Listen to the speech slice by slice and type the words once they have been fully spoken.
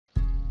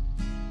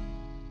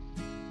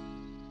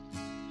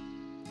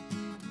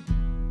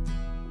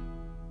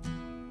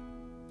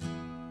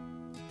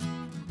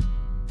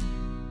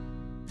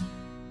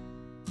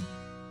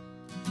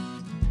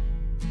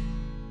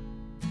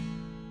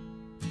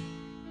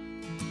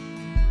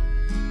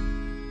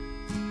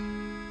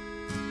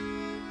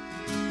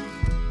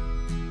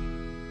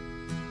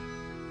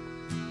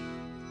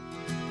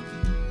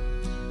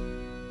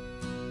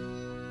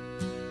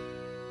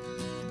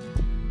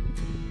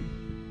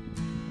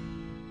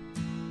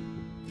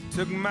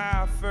Took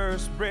my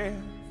first breath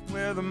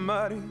where the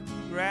muddy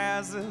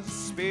rises,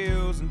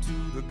 spills into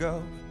the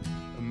Gulf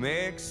of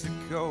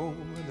Mexico,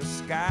 where the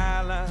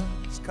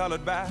skyline's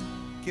colored by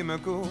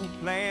chemical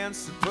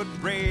plants that put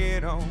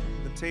bread on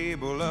the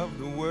table of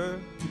the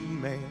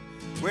working man,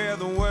 where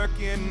the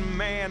working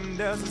man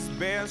does his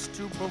best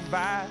to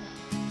provide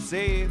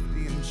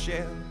safety and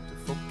shelter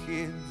for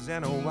kids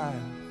and a wife,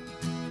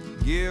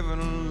 giving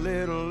a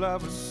little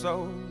of his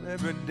soul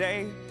every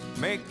day,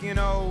 making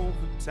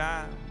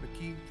overtime to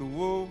keep the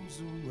wolves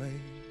away.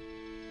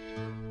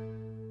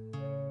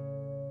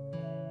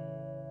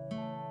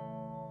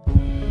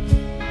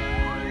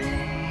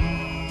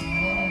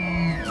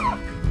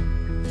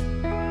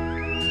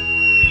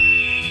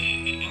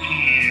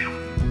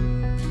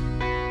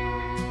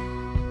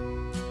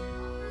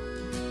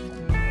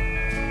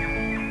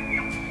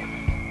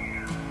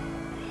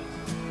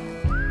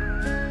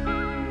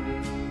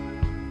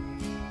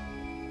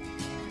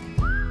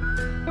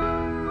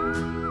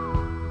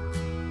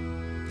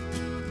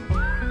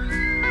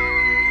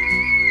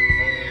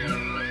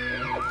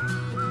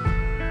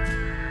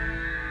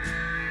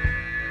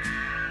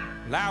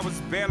 I was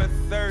barely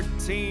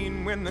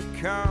 13 when the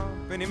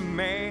company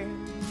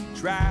man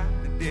tried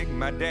to dig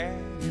my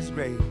daddy's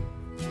grave.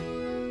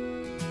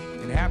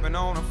 It happened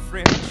on a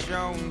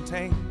French-owned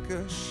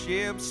tanker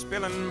ship,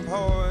 spilling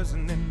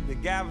poison into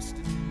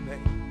Galveston Bay,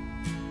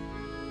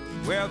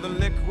 where the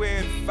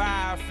liquid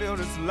fire filled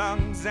his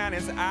lungs and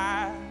his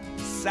eyes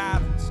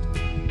silenced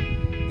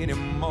any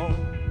more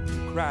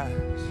cries.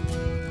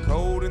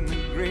 Cold in the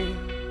grave,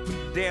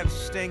 with death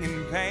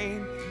stinging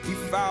pain, he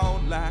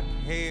fought like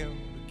hell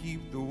to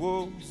keep the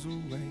wolves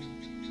away.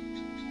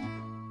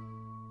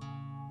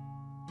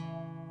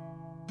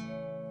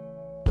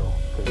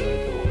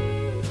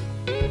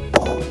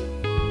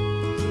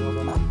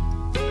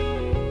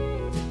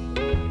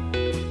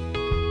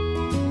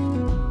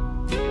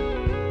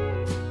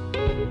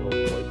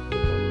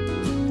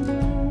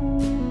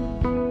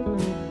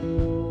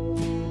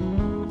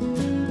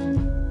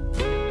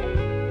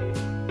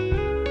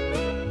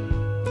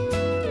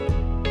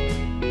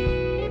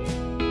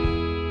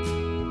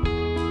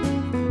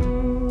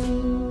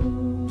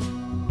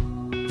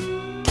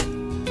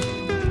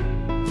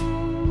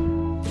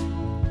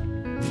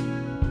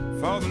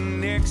 For the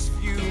next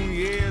few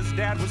years,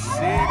 Dad was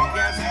sick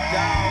as a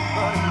dog,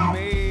 but he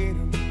made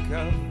a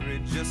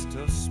recovery just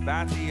to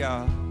spite the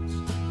odds.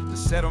 The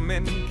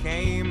settlement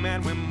came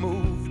and we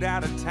moved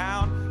out of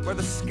town, where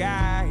the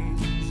sky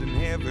isn't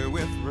heavy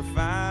with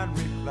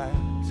refinery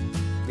clouds.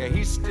 Yeah,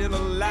 he's still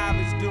alive,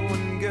 he's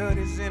doing good,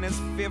 he's in his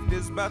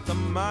 50s, but the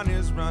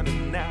money's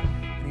running out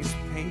and he's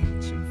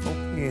pinching for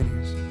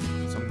pennies.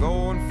 So I'm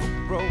going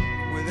for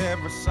broke with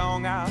every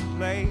song I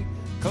play,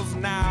 'cause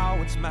now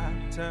it's my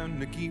turn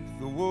to keep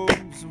the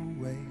wolves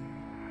away.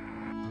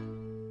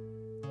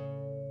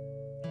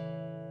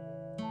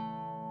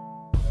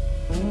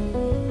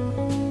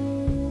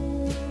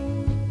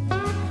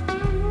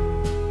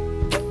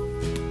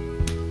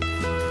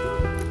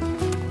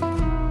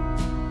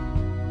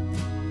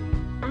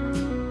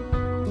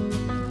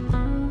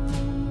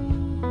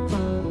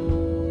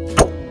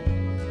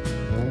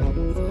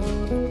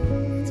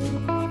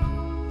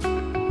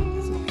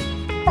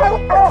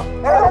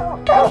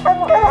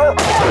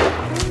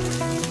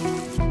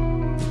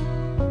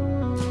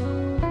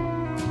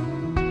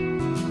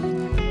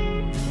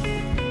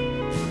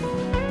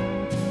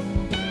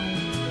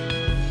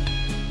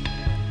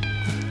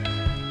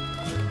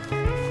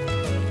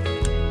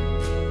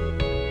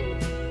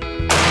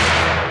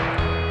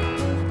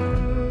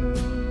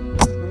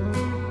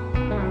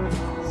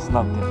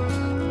 Not there.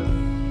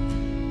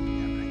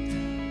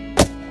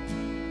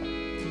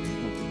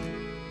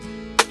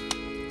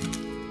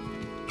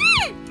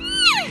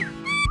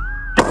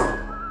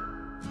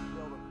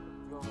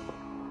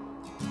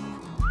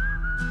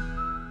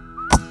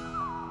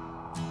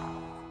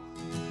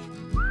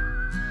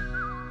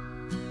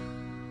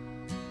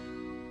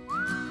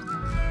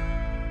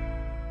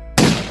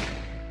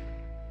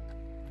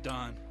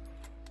 Done.